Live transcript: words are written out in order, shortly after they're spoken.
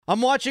I'm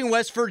watching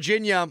West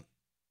Virginia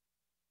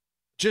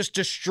just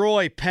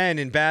destroy Penn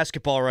in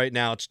basketball right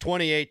now. It's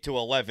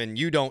 28-11.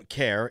 You don't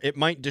care. It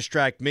might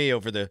distract me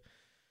over the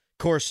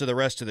course of the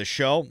rest of the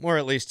show, or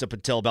at least up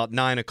until about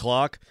 9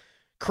 o'clock.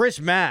 Chris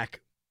Mack,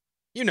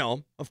 you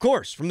know, of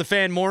course, from the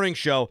Fan Morning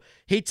Show,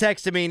 he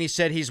texted me and he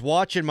said he's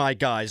watching my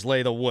guys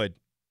lay the wood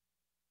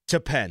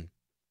to Penn.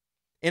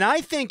 And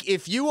I think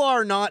if you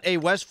are not a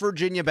West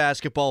Virginia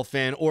basketball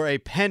fan or a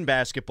Penn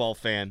basketball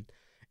fan,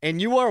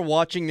 and you are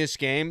watching this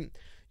game,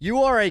 you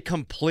are a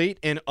complete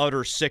and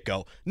utter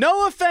sicko.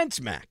 No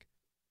offense, Mac.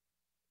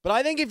 But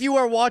I think if you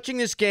are watching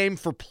this game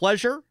for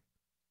pleasure,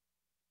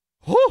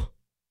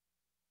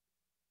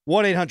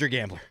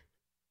 1-800-GAMBLER.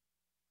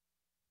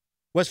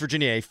 West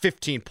Virginia, a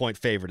 15-point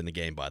favorite in the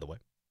game, by the way.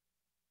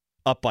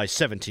 Up by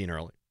 17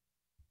 early.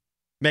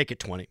 Make it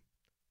 20.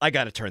 I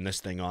got to turn this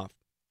thing off.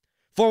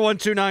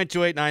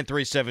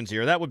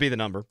 412-928-9370. That would be the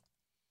number.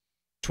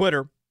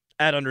 Twitter,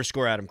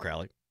 @_Adam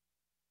Crowley.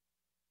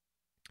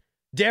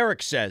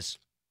 Derek says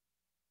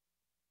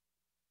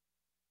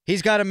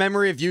he's got a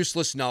memory of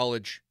useless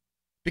knowledge.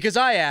 Because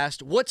I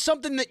asked, what's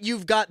something that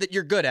you've got that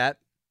you're good at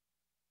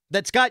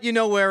that's got you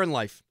nowhere in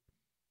life?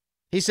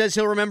 He says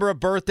he'll remember a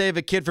birthday of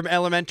a kid from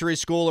elementary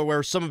school or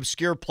where some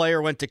obscure player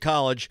went to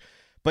college,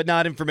 but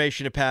not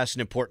information to pass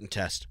an important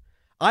test.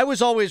 I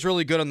was always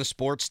really good on the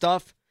sports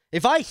stuff.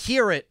 If I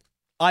hear it,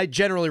 I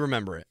generally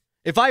remember it.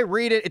 If I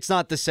read it, it's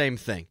not the same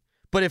thing.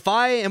 But if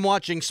I am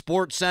watching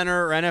Sports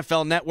Center or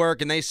NFL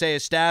Network and they say a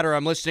stat, or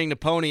I'm listening to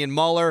Pony and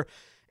Mueller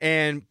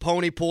and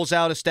Pony pulls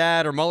out a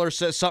stat or Mueller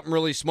says something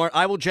really smart,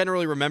 I will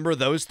generally remember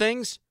those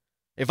things.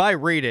 If I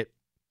read it,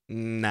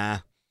 nah.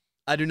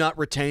 I do not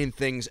retain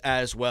things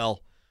as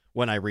well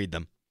when I read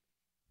them.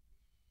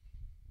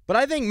 But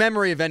I think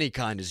memory of any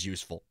kind is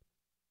useful.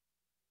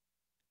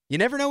 You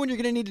never know when you're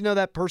going to need to know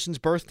that person's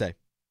birthday.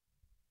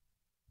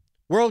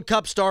 World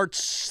Cup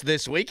starts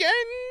this weekend? ?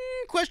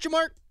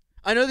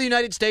 I know the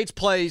United States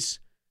plays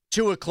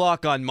 2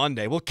 o'clock on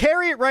Monday. We'll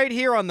carry it right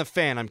here on the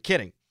Fan. I'm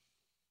kidding.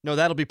 No,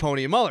 that'll be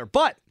Pony and Mueller.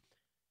 But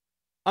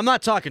I'm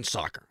not talking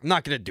soccer. I'm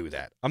not going to do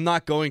that. I'm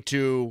not going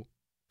to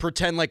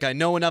pretend like I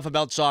know enough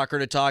about soccer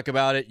to talk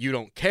about it. You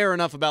don't care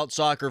enough about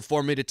soccer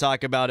for me to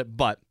talk about it.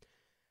 But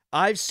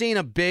I've seen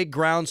a big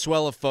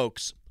groundswell of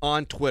folks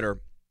on Twitter.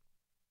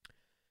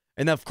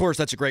 And of course,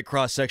 that's a great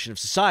cross-section of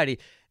society.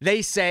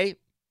 They say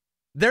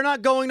they're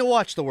not going to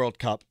watch the World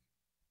Cup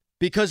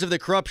because of the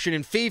corruption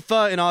in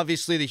FIFA and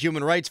obviously the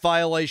human rights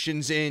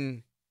violations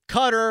in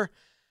Qatar.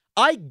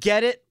 I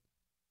get it,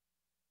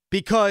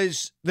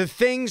 because the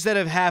things that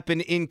have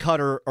happened in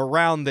Qatar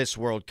around this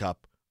World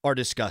Cup are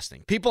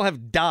disgusting. People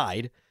have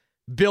died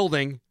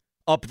building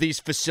up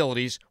these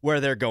facilities where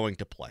they're going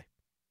to play.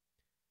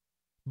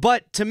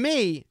 But to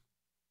me,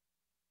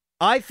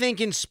 I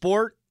think in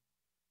sport,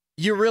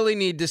 you really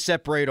need to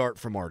separate art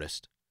from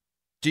artist.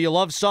 Do you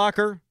love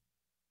soccer?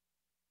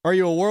 Are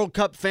you a World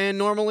Cup fan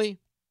normally?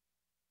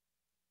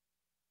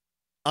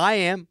 I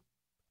am.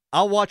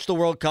 I'll watch the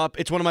World Cup.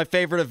 It's one of my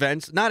favorite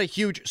events. Not a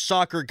huge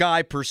soccer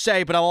guy per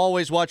se, but I'll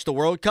always watch the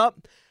World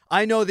Cup.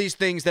 I know these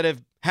things that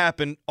have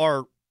happened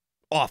are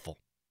awful.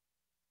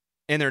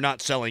 And they're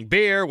not selling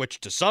beer,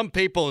 which to some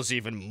people is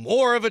even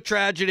more of a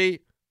tragedy.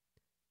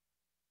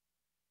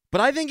 But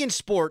I think in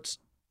sports,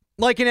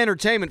 like in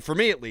entertainment, for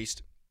me at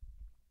least,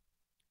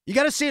 you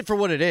got to see it for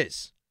what it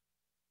is.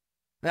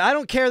 Now, I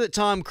don't care that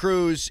Tom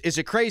Cruise is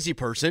a crazy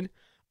person.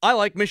 I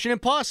like Mission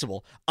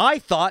Impossible. I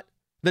thought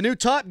the new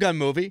Top Gun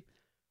movie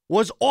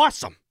was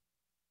awesome.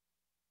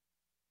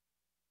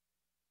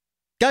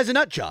 Guy's a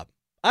nut job.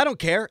 I don't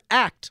care.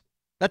 Act.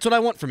 That's what I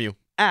want from you.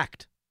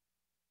 Act.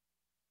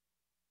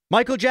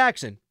 Michael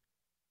Jackson.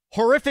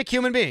 Horrific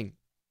human being.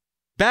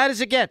 Bad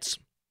as it gets.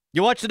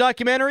 You watch the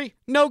documentary?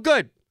 No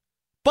good.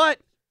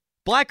 But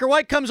Black or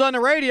White comes on the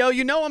radio,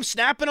 you know I'm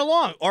snapping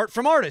along. Art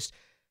from artist.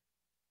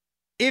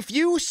 If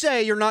you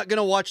say you're not going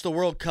to watch the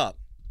World Cup,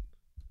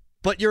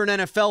 but you're an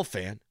NFL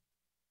fan,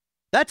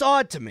 that's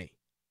odd to me.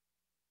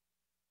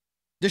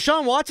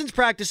 Deshaun Watson's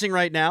practicing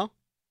right now.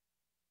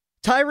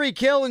 Tyreek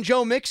Hill and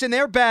Joe Mixon,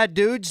 they're bad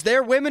dudes.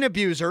 They're women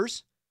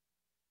abusers.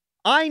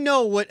 I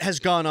know what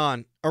has gone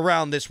on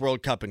around this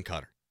World Cup in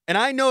Qatar. And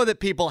I know that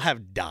people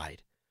have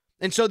died.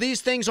 And so these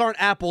things aren't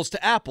apples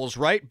to apples,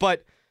 right?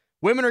 But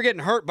women are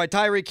getting hurt by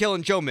Tyreek Hill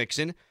and Joe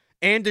Mixon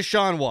and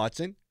Deshaun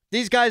Watson.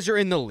 These guys are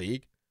in the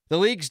league. The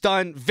league's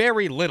done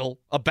very little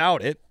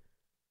about it.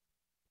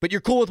 But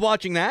you're cool with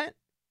watching that?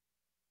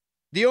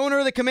 The owner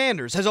of the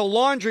Commanders has a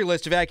laundry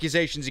list of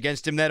accusations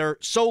against him that are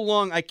so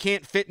long I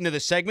can't fit into the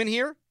segment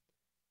here.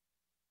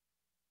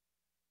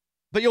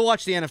 But you'll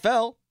watch the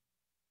NFL.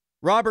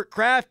 Robert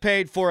Kraft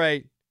paid for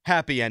a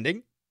happy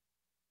ending.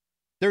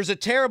 There's a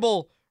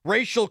terrible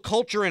racial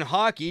culture in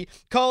hockey.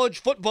 College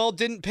football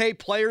didn't pay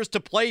players to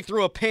play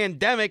through a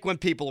pandemic when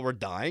people were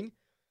dying.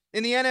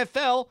 In the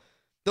NFL,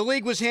 the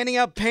league was handing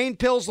out pain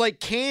pills like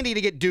candy to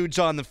get dudes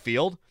on the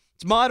field.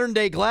 It's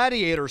modern-day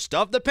gladiator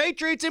stuff. The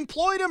Patriots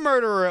employed a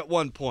murderer at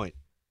one point.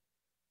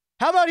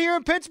 How about here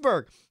in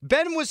Pittsburgh?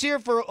 Ben was here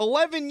for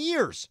 11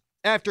 years.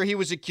 after he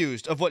was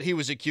accused of what he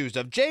was accused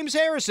of. James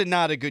Harrison,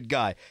 not a good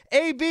guy.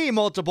 AB,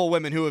 multiple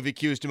women who have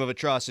accused him of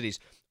atrocities.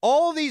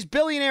 All these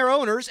billionaire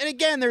owners, and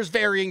again, there's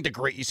varying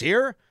degrees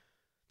here,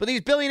 but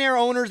these billionaire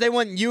owners, they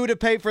want you to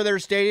pay for their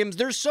stadiums.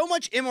 There's so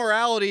much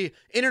immorality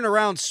in and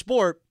around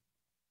sport.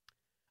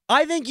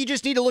 I think you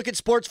just need to look at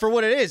sports for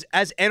what it is,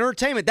 as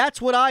entertainment.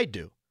 That's what I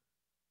do.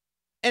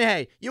 And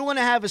hey, you want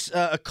to have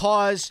a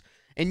cause,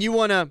 and you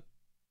want to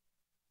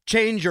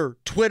change your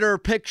Twitter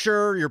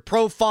picture, your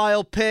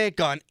profile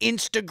pic on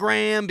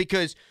Instagram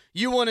because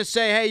you want to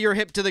say, hey, you're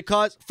hip to the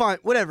cause. Fine,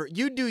 whatever.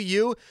 You do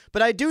you.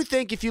 But I do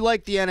think if you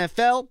like the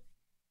NFL,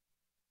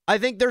 I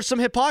think there's some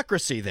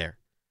hypocrisy there.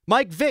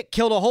 Mike Vick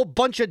killed a whole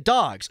bunch of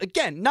dogs.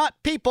 Again,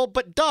 not people,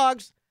 but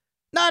dogs.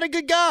 Not a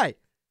good guy.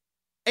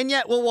 And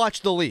yet we'll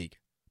watch the league.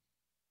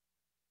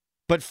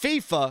 But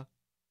FIFA,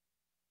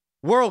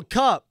 World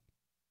Cup,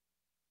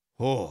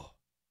 oh,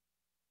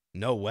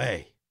 no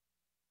way.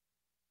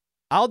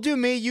 I'll do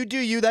me, you do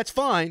you, that's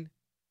fine.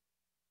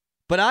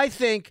 But I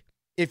think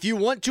if you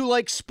want to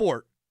like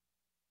sport,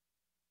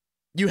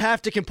 you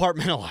have to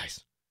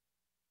compartmentalize.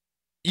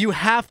 You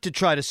have to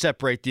try to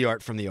separate the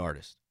art from the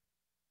artist.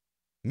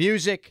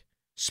 Music,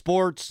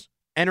 sports,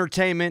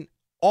 entertainment,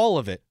 all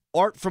of it,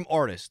 art from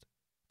artist.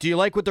 Do you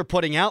like what they're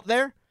putting out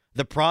there?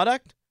 The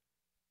product?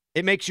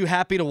 It makes you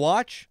happy to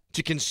watch,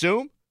 to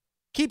consume?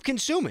 Keep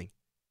consuming.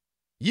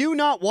 You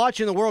not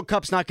watching the World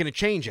Cup's not going to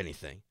change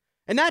anything.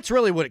 And that's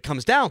really what it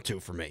comes down to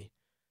for me.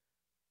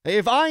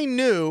 If I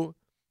knew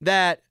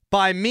that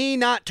by me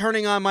not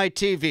turning on my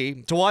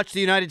TV to watch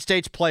the United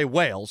States play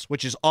Wales,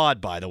 which is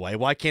odd, by the way,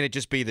 why can't it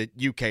just be the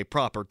UK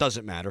proper?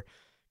 Doesn't matter.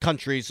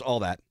 Countries, all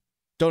that.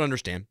 Don't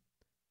understand.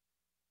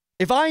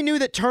 If I knew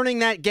that turning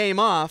that game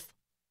off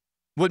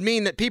would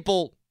mean that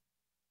people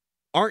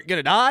aren't going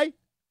to die,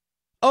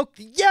 oh,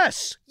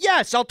 yes,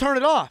 I'll turn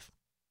it off.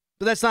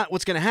 But that's not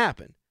what's going to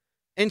happen.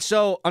 And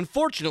so,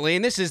 unfortunately,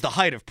 and this is the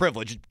height of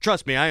privilege,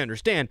 trust me, I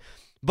understand,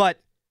 but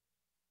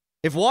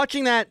if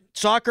watching that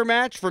soccer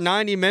match for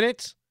 90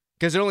 minutes,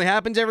 because it only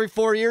happens every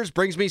 4 years,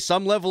 brings me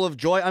some level of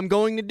joy, I'm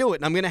going to do it,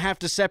 and I'm going to have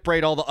to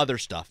separate all the other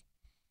stuff.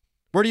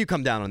 Where do you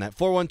come down on that?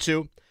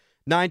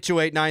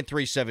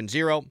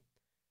 412-928-9370.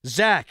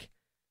 Zach,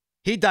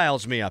 he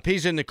dials me up.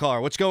 He's in the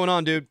car. What's going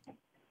on, dude?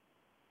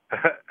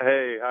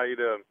 Hey, how you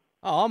doing?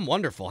 Oh, I'm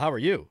wonderful. How are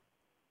you?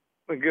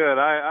 Good.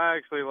 I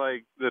actually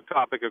like the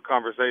topic of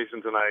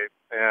conversation tonight,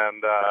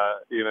 and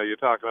you're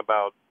talking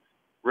about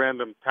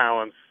random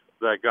talents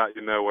that got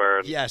you nowhere.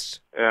 And, yes.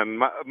 And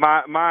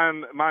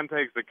mine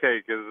takes the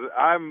cake. Is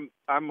I'm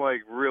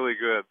like really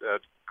good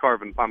at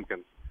carving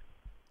pumpkins.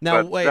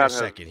 Now wait a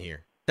second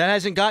here. That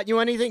hasn't got you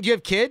anything. Do you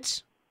have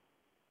kids?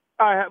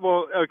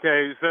 Well,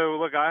 okay. So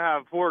look, I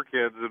have 4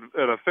 kids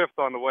and a 5th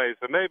on the way.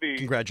 So maybe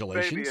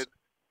congratulations.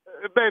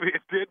 Maybe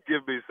it did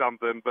give me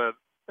something, but.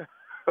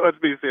 Let's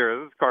be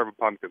serious. It's carve a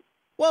pumpkin.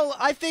 Well,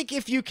 I think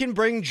if you can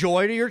bring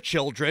joy to your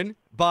children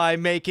by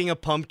making a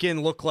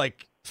pumpkin look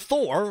like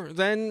Thor,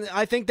 then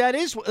I think that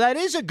is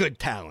a good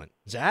talent,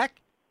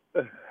 Zach.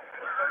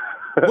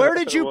 Where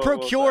did you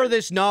procure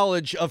this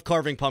knowledge of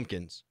carving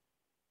pumpkins?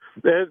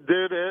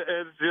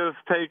 It's just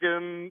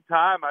taking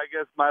time. I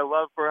guess my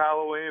love for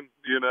Halloween,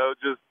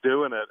 just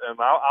doing it. And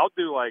I'll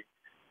do like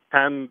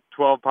 10,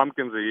 12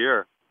 pumpkins a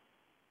year.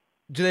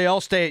 Do they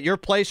all stay at your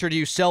place, or do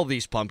you sell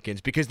these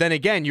pumpkins? Because then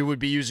again, you would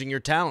be using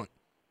your talent.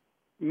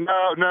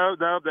 No,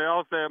 they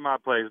all stay at my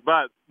place.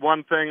 But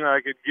one thing I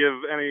could give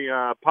any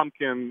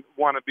pumpkin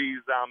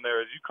wannabes down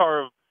there is you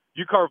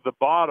carve the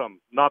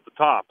bottom, not the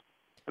top,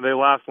 and they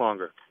last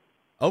longer.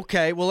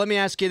 Okay, well, let me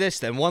ask you this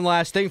then. One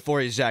last thing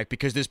for you, Zach,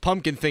 because this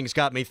pumpkin thing's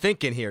got me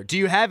thinking here. Do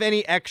you have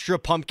any extra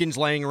pumpkins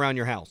laying around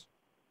your house?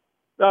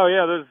 Oh,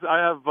 yeah, I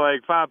have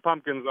like 5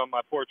 pumpkins on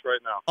my porch right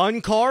now.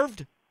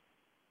 Uncarved?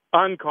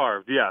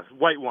 Uncarved, yes.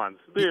 White ones.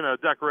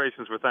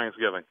 Decorations for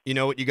Thanksgiving. You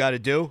know what you got to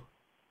do?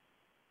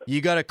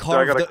 You got to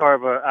carve. I got to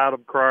carve a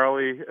Adam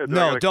Crowley.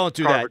 No, don't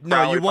do that.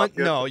 No,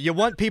 you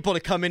want people to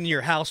come into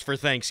your house for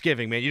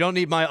Thanksgiving, man. You don't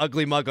need my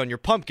ugly mug on your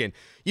pumpkin.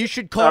 You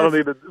should carve. I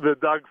don't need the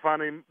Doug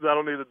Funny. I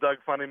don't need the Doug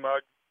Funny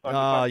mug.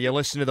 You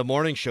listen to the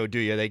morning show, do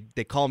you?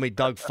 They call me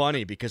Doug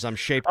Funny because I'm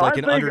shaped like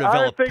an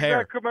underdeveloped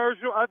pear.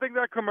 I think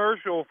that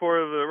commercial, for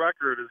the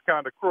record, is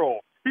kind of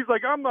cruel. He's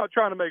like, I'm not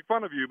trying to make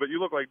fun of you, but you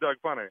look like Doug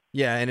Funny.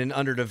 Yeah, and an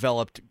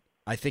underdeveloped,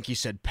 I think he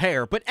said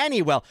pear. But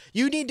anyway,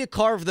 you need to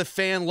carve the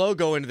fan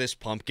logo into this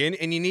pumpkin,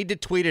 and you need to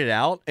tweet it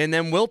out, and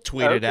then we'll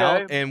tweet it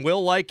out, and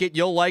we'll like it,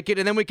 you'll like it,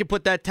 and then we can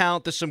put that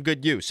talent to some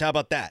good use. How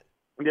about that?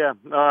 Yeah,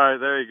 all right,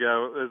 there you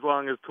go. As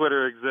long as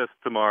Twitter exists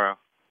tomorrow.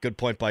 Good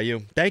point by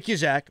you. Thank you,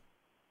 Zach.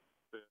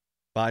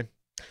 Bye.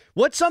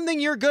 What's something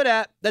you're good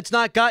at that's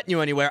not gotten you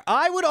anywhere?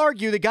 I would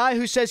argue the guy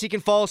who says he can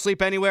fall asleep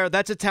anywhere,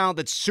 that's a talent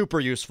that's super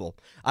useful.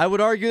 I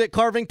would argue that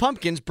carving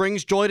pumpkins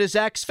brings joy to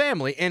Zach's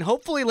family, and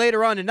hopefully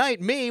later on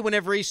tonight, me,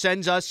 whenever he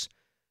sends us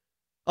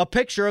a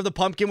picture of the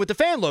pumpkin with the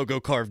fan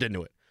logo carved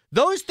into it.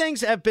 Those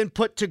things have been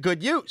put to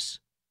good use.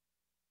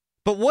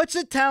 But what's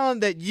a talent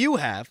that you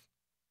have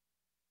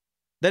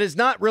that has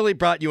not really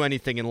brought you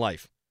anything in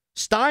life?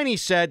 Steiny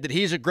said that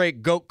he's a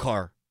great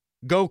go-kart.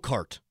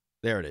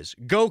 There it is.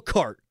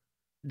 Go-kart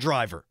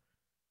driver.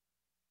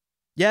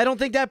 Yeah, I don't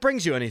think that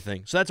brings you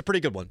anything, so that's a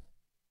pretty good one.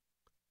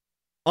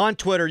 On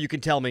Twitter, you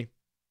can tell me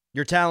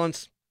your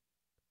talents.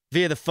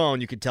 Via the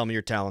phone, you can tell me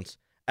your talents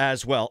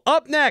as well.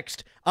 Up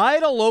next, I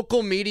had a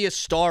local media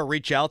star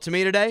reach out to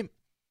me today,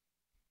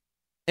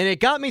 and it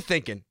got me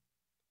thinking.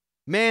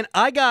 Man,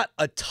 I got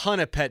a ton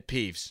of pet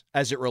peeves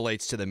as it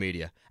relates to the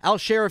media. I'll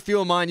share a few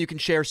of mine. You can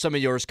share some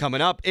of yours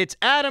coming up. It's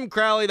Adam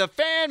Crowley, the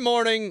Fan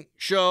Morning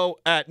Show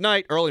at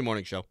night, early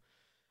morning show.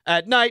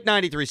 At night,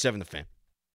 93.7 The Fan.